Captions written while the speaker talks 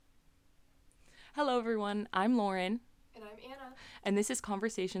Hello, everyone. I'm Lauren, And I'm Anna. and this is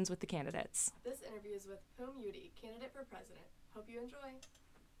Conversations with the Candidates. This interview is with Poom Yoodee, candidate for president. Hope you enjoy.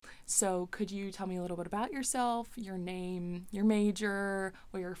 So, could you tell me a little bit about yourself, your name, your major,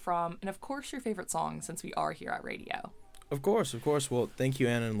 where you're from, and of course, your favorite song since we are here at radio? Of course, of course. Well, thank you,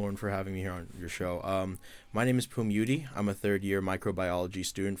 Anna and Lauren, for having me here on your show. My name is Poom Yoodee. I'm a third-year microbiology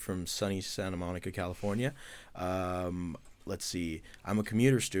student from sunny Santa Monica, California. Let's see. I'm a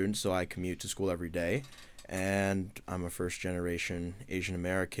commuter student, so I commute to school every day. And I'm a first-generation Asian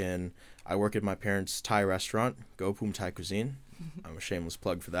American. I work at my parents' Thai restaurant, Go Poom Thai Cuisine. I'm a shameless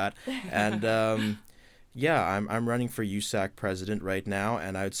plug for that. And yeah, I'm running for USAC president right now,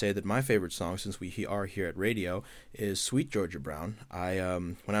 and I would say that my favorite song, since we are here at radio, is "Sweet Georgia Brown."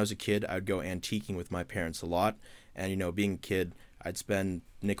 When I was a kid, I'd go antiquing with my parents a lot, and being a kid, I'd spend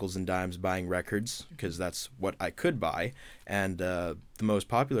nickels and dimes buying records because that's what I could buy, and the most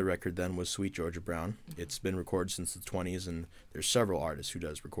popular record then was "Sweet Georgia Brown." It's been recorded since the 20s, and there's several artists who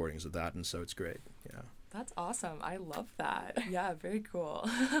does recordings of that, and so it's great. Yeah. That's awesome. I love that. Yeah, very cool.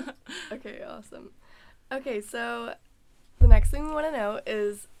 Okay, awesome. Okay, so the next thing we want to know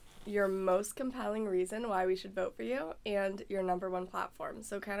is your most compelling reason why we should vote for you and your number one platform.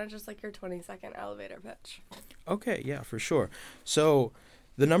 So kind of just like your 20-second elevator pitch. Okay, yeah, for sure. So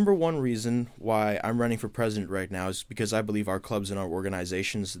the number one reason why I'm running for president right now is because I believe our clubs and our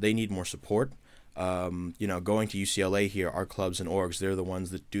organizations, they need more support. Going to UCLA here, our clubs and orgs, they're the ones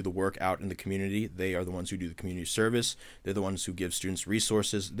that do the work out in the community. They are the ones who do the community service. They're the ones who give students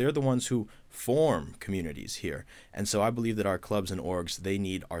resources. They're the ones who form communities here. And so I believe that our clubs and orgs, they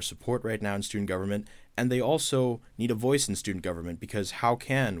need our support right now in student government. And they also need a voice in student government because how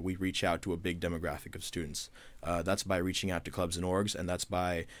can we reach out to a big demographic of students? That's by reaching out to clubs and orgs, and that's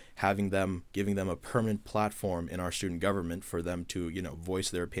by giving them a permanent platform in our student government for them to, voice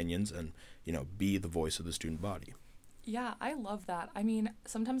their opinions and, be the voice of the student body. Yeah, I love that. I mean,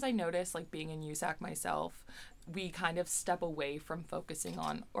 sometimes I notice, like being in USAC myself, we kind of step away from focusing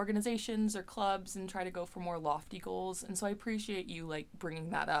on organizations or clubs and try to go for more lofty goals. And so I appreciate you like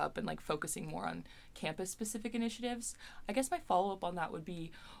bringing that up and like focusing more on campus specific initiatives. I guess my follow up on that would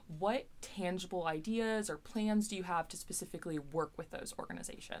be, what tangible ideas or plans do you have to specifically work with those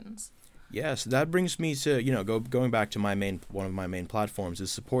organizations? Yes, that brings me to, going back to one of my main platforms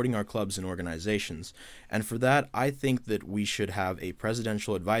is supporting our clubs and organizations. And for that, I think that we should have a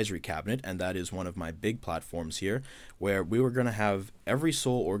presidential advisory cabinet, and that is one of my big platforms here, where we were going to have every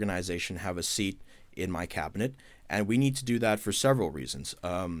sole organization have a seat in my cabinet. And we need to do that for several reasons.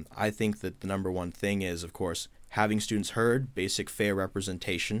 I think that the number one thing is, of course, having students heard, basic fair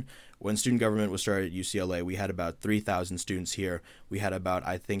representation. When student government was started at UCLA, we had about 3,000 students here. We had about,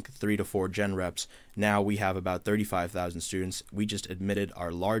 I think, 3 to 4 gen reps. Now we have about 35,000 students. We just admitted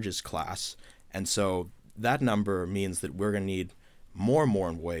our largest class. And so that number means that we're going to need more and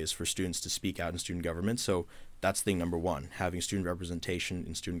more ways for students to speak out in student government. So that's thing number one, having student representation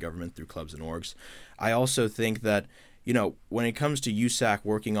in student government through clubs and orgs. I also think that, when it comes to USAC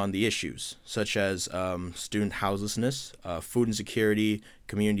working on the issues, such as student houselessness, food insecurity,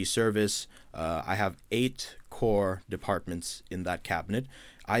 community service, I have 8 core departments in that cabinet.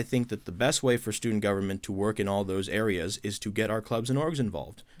 I think that the best way for student government to work in all those areas is to get our clubs and orgs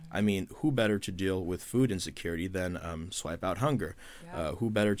involved. I mean, who better to deal with food insecurity than Swipe Out Hunger? Yeah. Who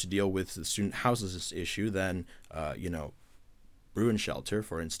better to deal with the student houselessness issue than, Bruin Shelter,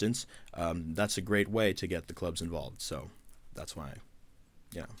 for instance? That's a great way to get the clubs involved. So that's why,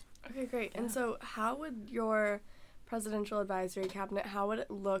 yeah. Okay, great. Yeah. And so how would your presidential advisory cabinet, how would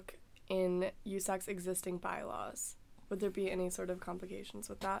it look in USAC's existing bylaws? Would there be any sort of complications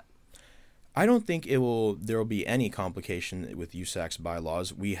with that? I don't think there will be any complication with USAC's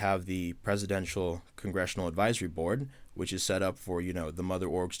bylaws. We have the Presidential Congressional Advisory Board, which is set up for, the mother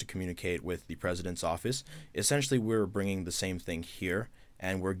orgs to communicate with the president's office. Essentially, we're bringing the same thing here,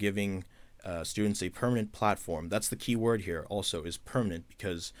 and we're giving students a permanent platform. That's the key word here also, is permanent,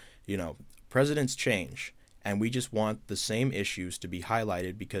 because, presidents change, and we just want the same issues to be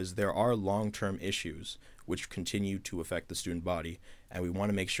highlighted because there are long-term issues which continue to affect the student body, and we want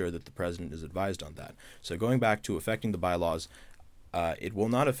to make sure that the president is advised on that. So going back to affecting the bylaws, it will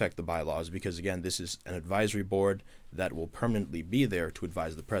not affect the bylaws because, again, this is an advisory board that will permanently be there to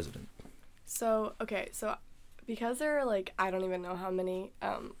advise the president. So because there are I don't even know how many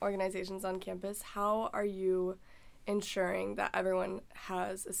organizations on campus, how are you ensuring that everyone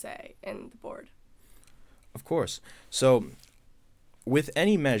has a say in the board? Of course. So with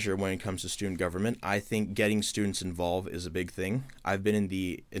any measure when it comes to student government, I think getting students involved is a big thing. I've been in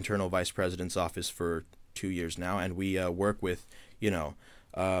the internal vice president's office for 2 years now, and we work with,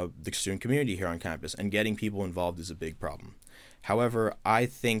 the student community here on campus, and getting people involved is a big problem. However, I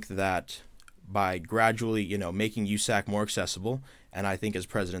think that by gradually, making USAC more accessible, and I think as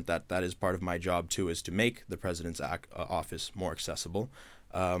president that is part of my job too, is to make the president's office more accessible.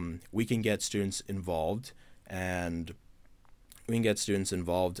 We can get students involved, and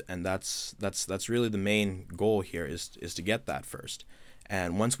that's really the main goal here is to get that first.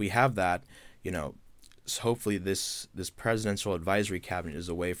 And once we have that, hopefully this presidential advisory cabinet is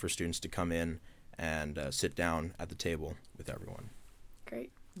a way for students to come in and sit down at the table with everyone.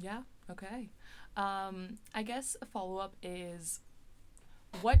 Great. Yeah, okay. I guess a follow-up is,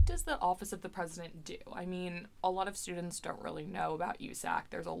 what does the Office of the President do? I mean, a lot of students don't really know about USAC.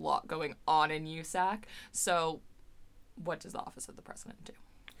 There's a lot going on in USAC. So what does the Office of the President do?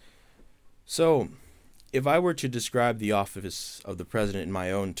 So, if I were to describe the Office of the President in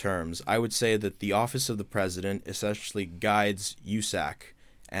my own terms, I would say that the Office of the President essentially guides USAC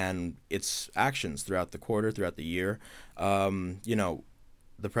and its actions throughout the quarter, throughout the year.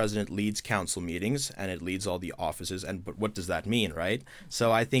 The president leads council meetings, and it leads all the offices. But what does that mean, right?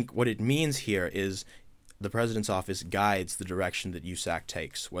 So I think what it means here is the president's office guides the direction that USAC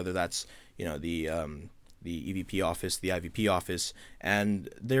takes, whether that's the EVP office, the IVP office, and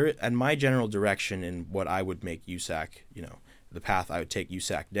my general direction in what I would make USAC, the path I would take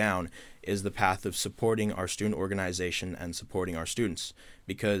USAC down is the path of supporting our student organization and supporting our students.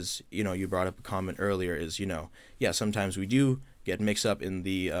 Because, you brought up a comment earlier is, sometimes we do get mixed up in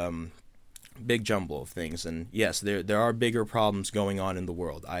the big jumble of things. And yes, there are bigger problems going on in the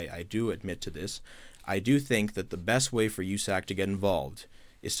world. I do admit to this. I do think that the best way for USAC to get involved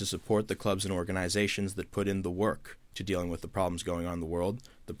is to support the clubs and organizations that put in the work to dealing with the problems going on in the world,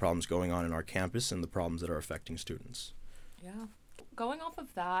 the problems going on in our campus, and the problems that are affecting students. Yeah. Going off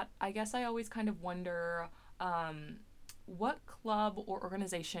of that, I guess I always kind of wonder, what club or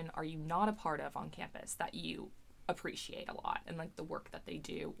organization are you not a part of on campus that you appreciate a lot, and like the work that they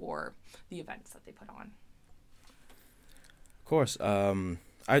do or the events that they put on? Of course.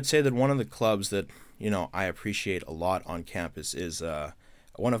 I'd say that one of the clubs that, I appreciate a lot on campus is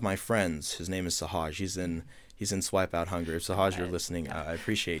one of my friends. His name is Sahaj. He's in Swipe Out Hunger. If Sahaj, you're listening, I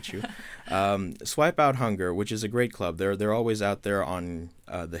appreciate you. Swipe Out Hunger, which is a great club. They're always out there on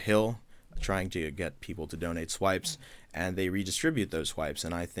the Hill trying to get people to donate swipes, and they redistribute those swipes.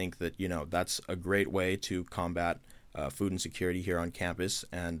 And I think that, that's a great way to combat food insecurity here on campus.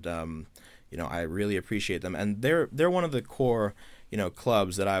 And, I really appreciate them. And they're one of the core,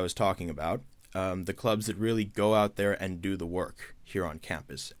 clubs that I was talking about, the clubs that really go out there and do the work here on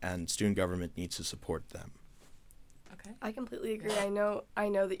campus. And student government needs to support them. Okay. I completely agree. I know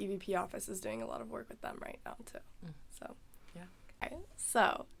the EVP office is doing a lot of work with them right now too. So yeah. Okay.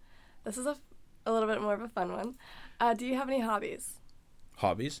 So this is a little bit more of a fun one. Do you have any hobbies?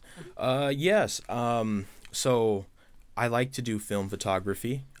 Hobbies? Yes. So I like to do film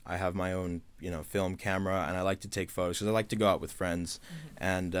photography. I have my own, film camera, and I like to take photos because I like to go out with friends,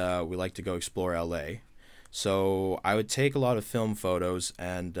 and we like to go explore LA. So I would take a lot of film photos,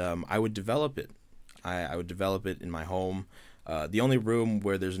 and I would develop it. I would develop it in my home. The only room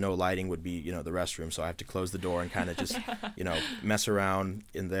where there's no lighting would be, the restroom. So I have to close the door and kind of just, mess around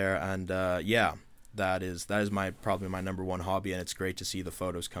in there. And that is probably my number one hobby, and it's great to see the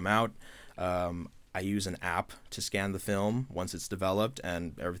photos come out. I use an app to scan the film once it's developed,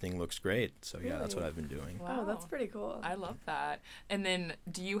 and everything looks great. So yeah, that's what I've been doing. Wow. Oh, that's pretty cool. I love that. And then,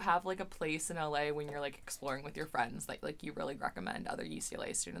 do you have like a place in LA when you're like exploring with your friends that like you really recommend other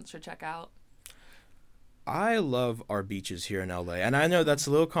UCLA students should check out? I love our beaches here in LA, and I know that's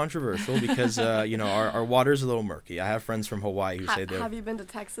a little controversial because our water's a little murky. I have friends from Hawaii who say they're. Have you been to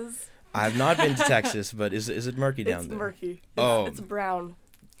Texas? I've not been to Texas, but is it murky down there? It's murky. It's brown.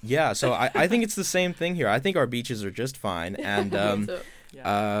 Yeah, so I think it's the same thing here. I think our beaches are just fine, and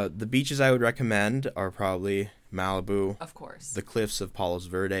the beaches I would recommend are probably Malibu. Of course. The cliffs of Palos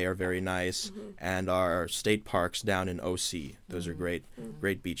Verde are very nice, and our state parks down in OC. Those are great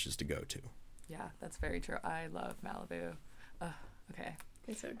beaches to go to. Yeah, that's very true. I love Malibu. Okay.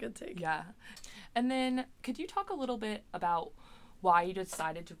 It's a good take. Yeah. And then could you talk a little bit about why you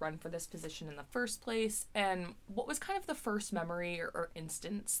decided to run for this position in the first place, and what was kind of the first memory or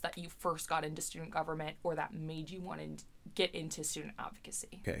instance that you first got into student government or that made you want to get into student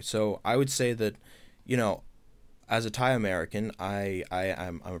advocacy? Okay, so I would say that, as a Thai American,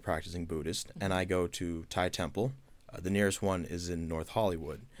 I'm a practicing Buddhist, and I go to Thai temple. The nearest one is in North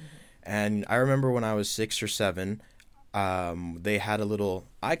Hollywood. And I remember when I was 6 or 7, they had a little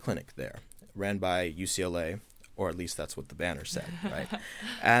eye clinic there, ran by UCLA. or at least that's what the banner said, right?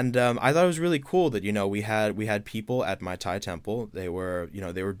 And I thought it was really cool that, you know, we had people at my Thai temple. They were, you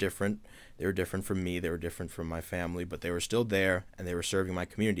know, they were different. They were different from me. They were different from my family, but they were still there, and they were serving my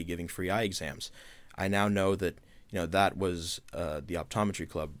community, giving free eye exams. I now know that, you know, that was the optometry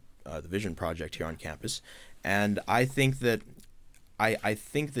club, the Vision Project here on campus, and I think that I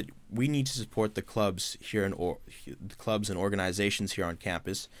think that we need to support the clubs here the clubs and organizations here on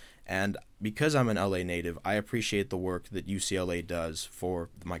campus. And because I'm an LA native, I appreciate the work that UCLA does for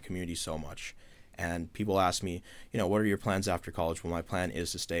my community so much. And people ask me, you know, what are your plans after college? Well, my plan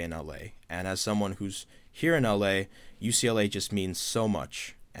is to stay in LA. And as someone who's here in LA, UCLA just means so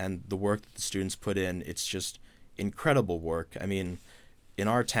much. And the work that the students put in, it's just incredible work. I mean, in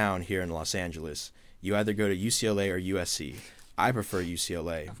our town here in Los Angeles, you either go to UCLA or USC. I prefer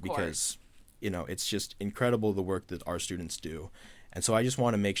UCLA because, you know, it's just incredible the work that our students do. And so I just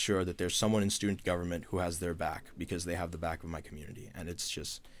want to make sure that there's someone in student government who has their back, because they have the back of my community. And it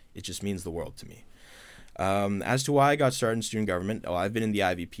just means the world to me. As to why I got started in student government, I've been in the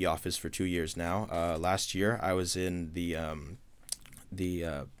IVP office for 2 years now. Last year, I was in the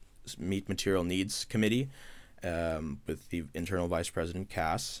Meet Material Needs Committee with the internal vice president,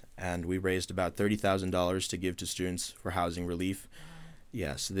 Cass, and we raised about $30,000 to give to students for housing relief.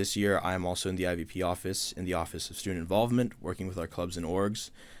 Yes, this year I'm also in the IVP office, in the Office of Student Involvement, working with our clubs and orgs,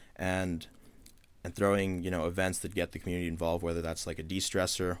 and throwing, you know, events that get the community involved, whether that's like a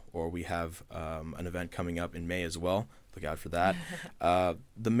de-stressor, or we have an event coming up in May as well. Look out for that.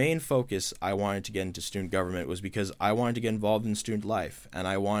 The main focus I wanted to get into student government was because I wanted to get involved in student life, and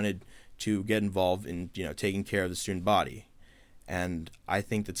I wanted to get involved in, you know, taking care of the student body. And I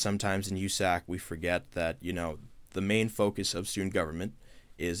think that sometimes in USAC we forget that, you know, the main focus of student government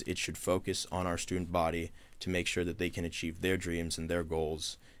is it should focus on our student body to make sure that they can achieve their dreams and their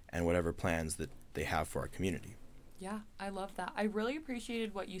goals and whatever plans that they have for our community. Yeah, I love that. I really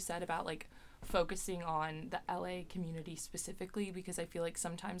appreciated what you said about like focusing on the LA community specifically, because I feel like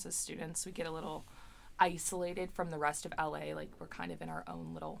sometimes as students we get a little isolated from the rest of LA, like we're kind of in our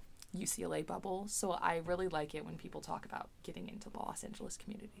own little UCLA bubble. So I really like it when people talk about getting into the Los Angeles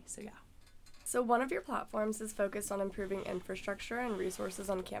community. So yeah. So one of your platforms is focused on improving infrastructure and resources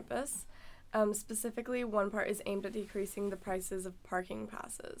on campus. Specifically, one part is aimed at decreasing the prices of parking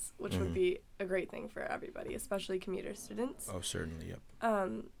passes, which would be a great thing for everybody, especially commuter students. Oh, certainly, yep.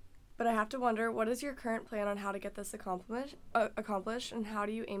 But I have to wonder, what is your current plan on how to get this accomplished, and how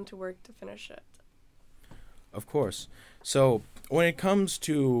do you aim to work to finish it? Of course. So when it comes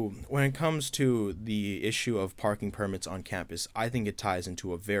to the issue of parking permits on campus, I think it ties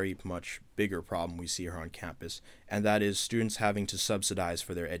into a very much bigger problem we see here on campus, and that is students having to subsidize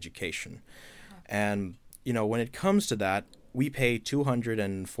for their education. And, you know, when it comes to that, we pay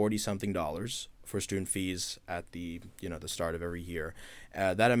 $240-something for student fees at the start of every year.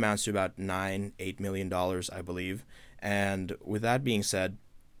 That amounts to about $8 million, I believe. And with that being said,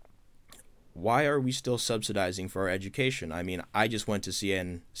 why are we still subsidizing for our education? I mean, I just went to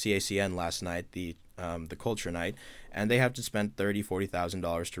CACN last night, the culture night, and they have to spend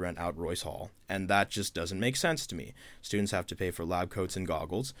 $30,000-$40,000 to rent out Royce Hall, and that just doesn't make sense to me. Students have to pay for lab coats and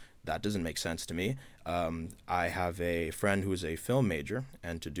goggles. That doesn't make sense to me. I have a friend who is a film major,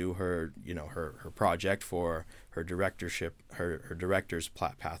 and to do her project for her directorship, her director's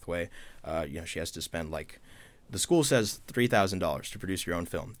pathway, she has to spend the school says $3,000 to produce your own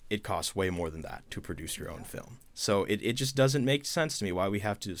film. It costs way more than that to produce your own film. So it just doesn't make sense to me why we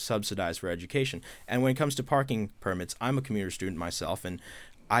have to subsidize for education. And when it comes to parking permits, I'm a commuter student myself, and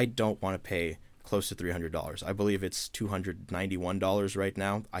I don't want to pay close to $300. I believe it's $291 right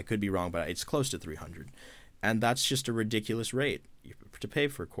now. I could be wrong, but it's close to $300. And that's just a ridiculous rate to pay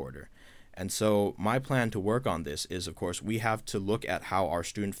for a quarter. And so my plan to work on this is, of course, we have to look at how our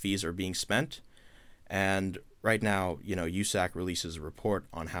student fees are being spent. And right now, USAC releases a report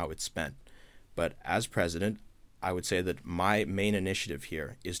on how it's spent. But as president, I would say that my main initiative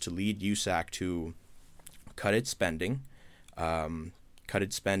here is to lead USAC to cut its spending, and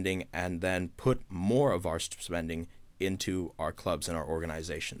then put more of our spending into our clubs and our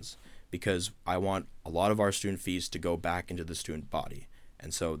organizations, because I want a lot of our student fees to go back into the student body.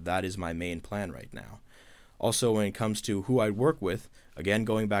 And so that is my main plan right now. Also, when it comes to who I work with, again,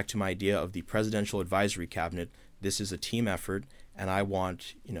 going back to my idea of the Presidential Advisory Cabinet, this is a team effort, and I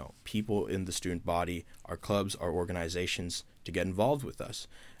want, people in the student body, our clubs, our organizations, to get involved with us.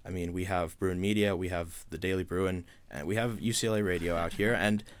 I mean, we have Bruin Media, we have the Daily Bruin, and we have UCLA Radio out here,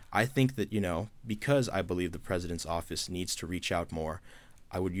 and I think that, because I believe the president's office needs to reach out more,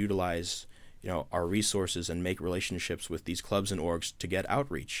 I would utilize, our resources and make relationships with these clubs and orgs to get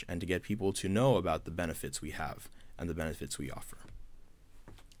outreach and to get people to know about the benefits we have and the benefits we offer.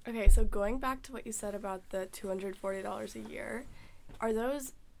 Okay, so going back to what you said about the $240 a year, are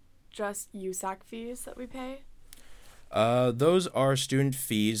those just USAC fees that we pay? Those are student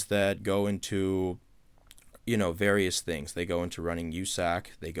fees that go into, various things. They go into running USAC.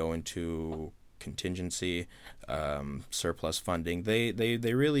 They go into contingency, surplus funding. They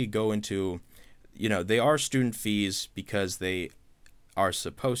really go into, they are student fees because they are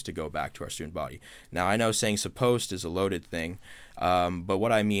supposed to go back to our student body. Now, I know saying supposed is a loaded thing, but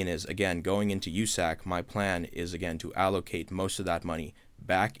what I mean is, again, going into USAC, my plan is, again, to allocate most of that money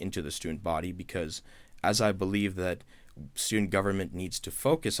back into the student body because as I believe that student government needs to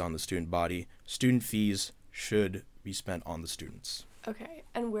focus on the student body, student fees should be spent on the students. Okay,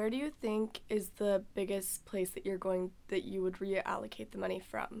 and where do you think is the biggest place that you would reallocate the money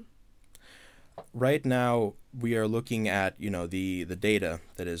from? Right now, we are looking at, the data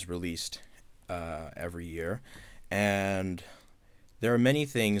that is released every year, and there are many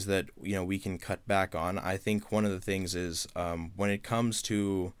things that, we can cut back on. I think one of the things is when it comes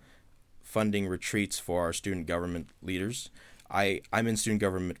to funding retreats for our student government leaders, I'm in student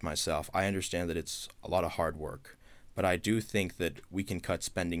government myself. I understand that it's a lot of hard work, but I do think that we can cut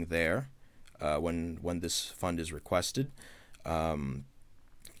spending there when this fund is requested.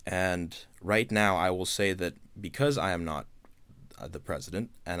 And right now, I will say that because I am not the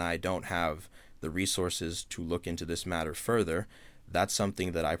president and I don't have the resources to look into this matter further, that's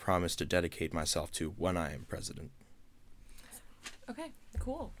something that I promise to dedicate myself to when I am president. Okay,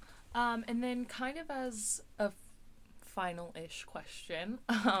 cool. And then kind of as a final-ish question,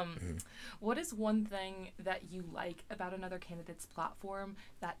 what is one thing that you like about another candidate's platform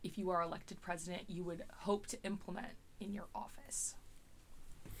that if you are elected president, you would hope to implement in your office?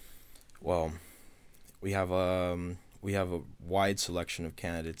 Well, we have a wide selection of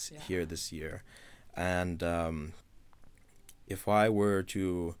candidates here this year, and if I were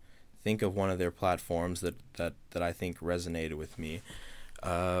to think of one of their platforms that I think resonated with me,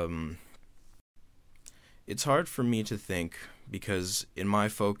 it's hard for me to think because in my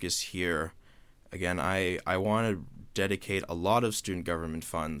focus here, again, I want to dedicate a lot of student government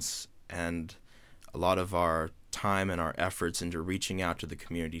funds and a lot of our time and our efforts into reaching out to the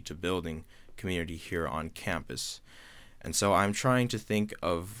community, to building community here on campus. And so I'm trying to think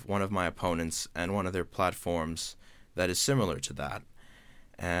of one of my opponents and one of their platforms that is similar to that.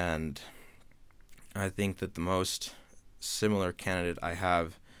 And I think that the most similar candidate I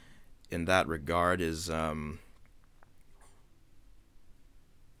have in that regard is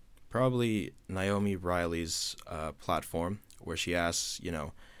probably Naomi Riley's platform, where she asks,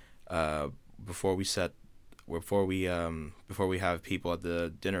 before we have people at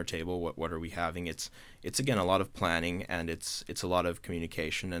the dinner table, what are we having? It's again a lot of planning and it's a lot of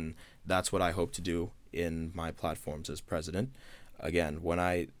communication, and that's what I hope to do in my platforms as president. Again, when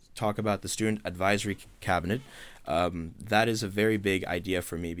I talk about the student advisory cabinet, that is a very big idea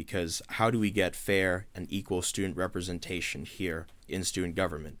for me because how do we get fair and equal student representation here in student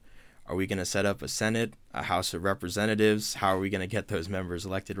government? Are we going to set up a Senate, a House of Representatives? How are we going to get those members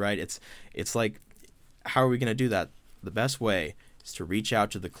elected, right? It's like, how are we going to do that? The best way is to reach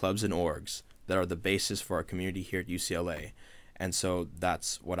out to the clubs and orgs that are the basis for our community here at UCLA. And so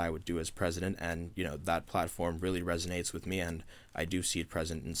that's what I would do as president. And, that platform really resonates with me, and I do see it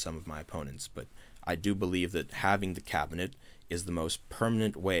present in some of my opponents. But I do believe that having the cabinet is the most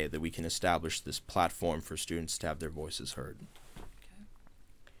permanent way that we can establish this platform for students to have their voices heard.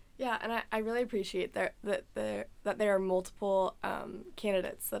 Yeah, and I really appreciate that there are multiple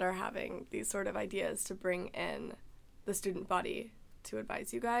candidates that are having these sort of ideas to bring in the student body to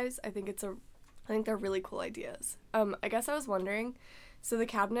advise you guys. I think they're really cool ideas. I guess I was wondering, so the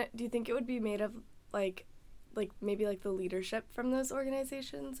cabinet, do you think it would be made of like maybe like the leadership from those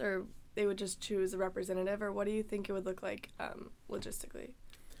organizations, or they would just choose a representative, or what do you think it would look like logistically?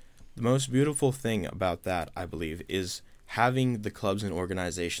 The most beautiful thing about that, I believe, is having the clubs and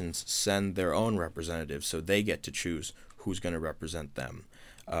organizations send their own representatives so they get to choose who's going to represent them.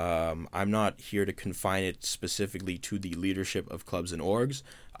 I'm not here to confine it specifically to the leadership of clubs and orgs.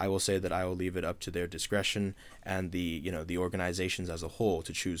 I will say that I will leave it up to their discretion and the organizations as a whole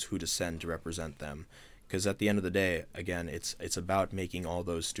to choose who to send to represent them. Because at the end of the day, again, it's about making all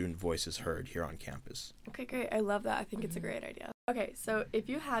those student voices heard here on campus. Okay, great. I love that. I think it's a great idea. Okay, so if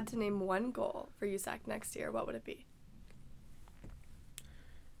you had to name one goal for USAC next year, what would it be?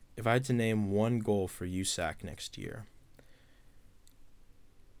 If I had to name one goal for USAC next year,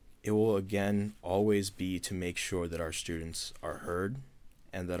 it will again always be to make sure that our students are heard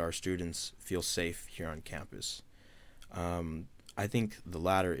and that our students feel safe here on campus. I think the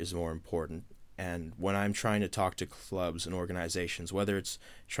latter is more important. And when I'm trying to talk to clubs and organizations, whether it's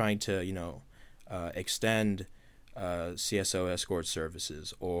trying to, extend CSO escort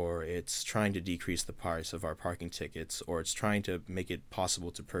services, or it's trying to decrease the price of our parking tickets, or it's trying to make it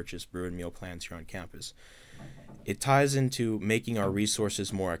possible to purchase brew and meal plans here on campus, it ties into making our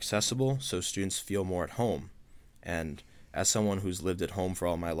resources more accessible so students feel more at home. And as someone who's lived at home for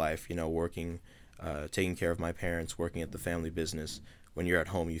all my life, working, taking care of my parents, working at the family business, when you're at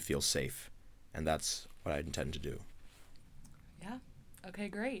home, you feel safe. And that's what I intend to do. Yeah. Okay,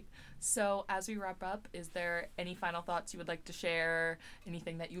 great. So as we wrap up, is there any final thoughts you would like to share?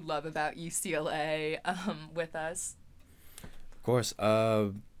 Anything that you love about UCLA with us? Of course.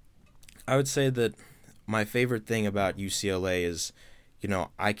 I would say that my favorite thing about UCLA is,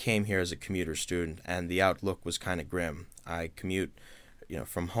 I came here as a commuter student, and the outlook was kind of grim. I commute,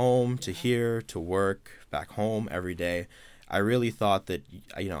 from home to here to work, back home every day. I really thought that,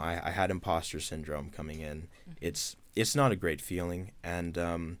 I had imposter syndrome coming in. It's not a great feeling,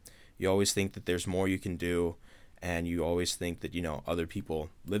 and you always think that there's more you can do, and you always think that, other people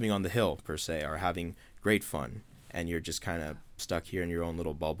living on the hill, per se, are having great fun, and you're just kind of stuck here in your own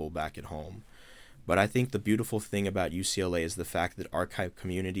little bubble back at home. But I think the beautiful thing about UCLA is the fact that our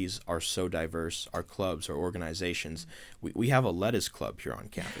communities are so diverse, our clubs, our organizations. We have a lettuce club here on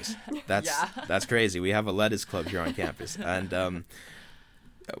campus. That's crazy. We have a lettuce club here on campus. And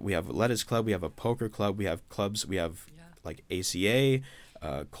we have a lettuce club, we have a poker club, we have clubs, we have like ACA,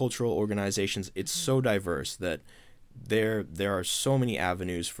 cultural organizations. It's so diverse that there are so many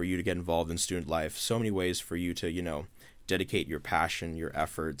avenues for you to get involved in student life, so many ways for you to, dedicate your passion, your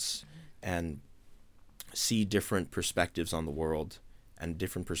efforts, and see different perspectives on the world and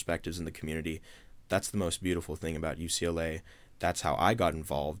different perspectives in the community. That's the most beautiful thing about UCLA. That's how I got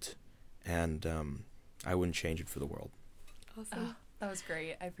involved, and I wouldn't change it for the world. Awesome. That was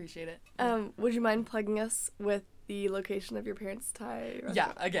great. I appreciate it. Would you mind plugging us with the location of your parents' Thai restaurant?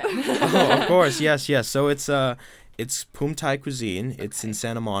 Yeah, again. Oh, of course. Yes. So it's Poom Thai Cuisine. It's in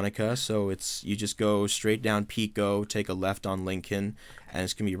Santa Monica. So you just go straight down Pico, take a left on Lincoln, and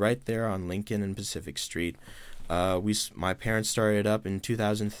it's gonna be right there on Lincoln and Pacific Street. My parents started it up in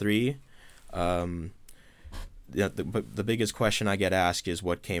 2003. The biggest question I get asked is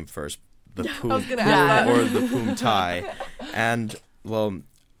what came first, the Poom or the Poom Thai, and well,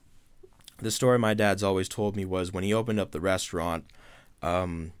 the story my dad's always told me was when he opened up the restaurant,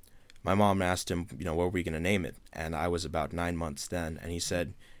 my mom asked him, what were we going to name it? And I was about 9 months then, and he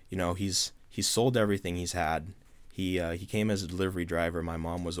said, he's sold everything he's had. He came as a delivery driver. My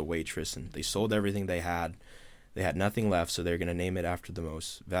mom was a waitress, and they sold everything they had. They had nothing left, so they're going to name it after the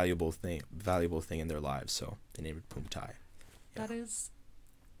most valuable thing in their lives. So they named it Poom Thai. Yeah. That is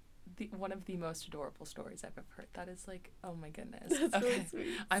one of the most adorable stories I've ever heard. That is like, oh my goodness. That's okay. really sweet.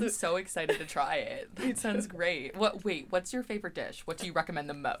 I'm so excited to try it. That sounds great. What's your favorite dish? What do you recommend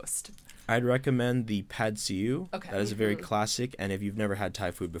the most? I'd recommend the pad see ew. Okay. That is a very classic, and if you've never had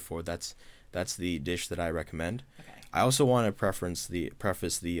Thai food before, that's the dish that I recommend. Okay. I also want to preface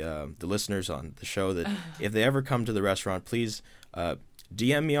the listeners on the show that if they ever come to the restaurant, please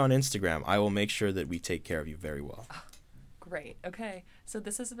DM me on Instagram. I will make sure that we take care of you very well. Great. Okay. So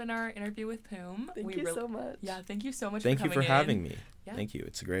this has been our interview with Poom. Thank you so much. Yeah, thank you so much Thank for coming you for in. having me. Yeah. Thank you.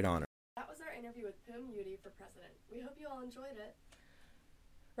 It's a great honor. That was our interview with Poom Yoodee for president. We hope you all enjoyed it.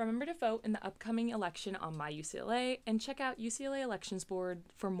 Remember to vote in the upcoming election on My UCLA and check out UCLA Elections Board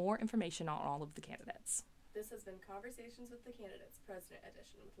for more information on all of the candidates. This has been Conversations with the Candidates, President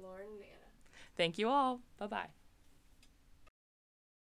Edition with Lauren and Anna. Thank you all. Bye-bye.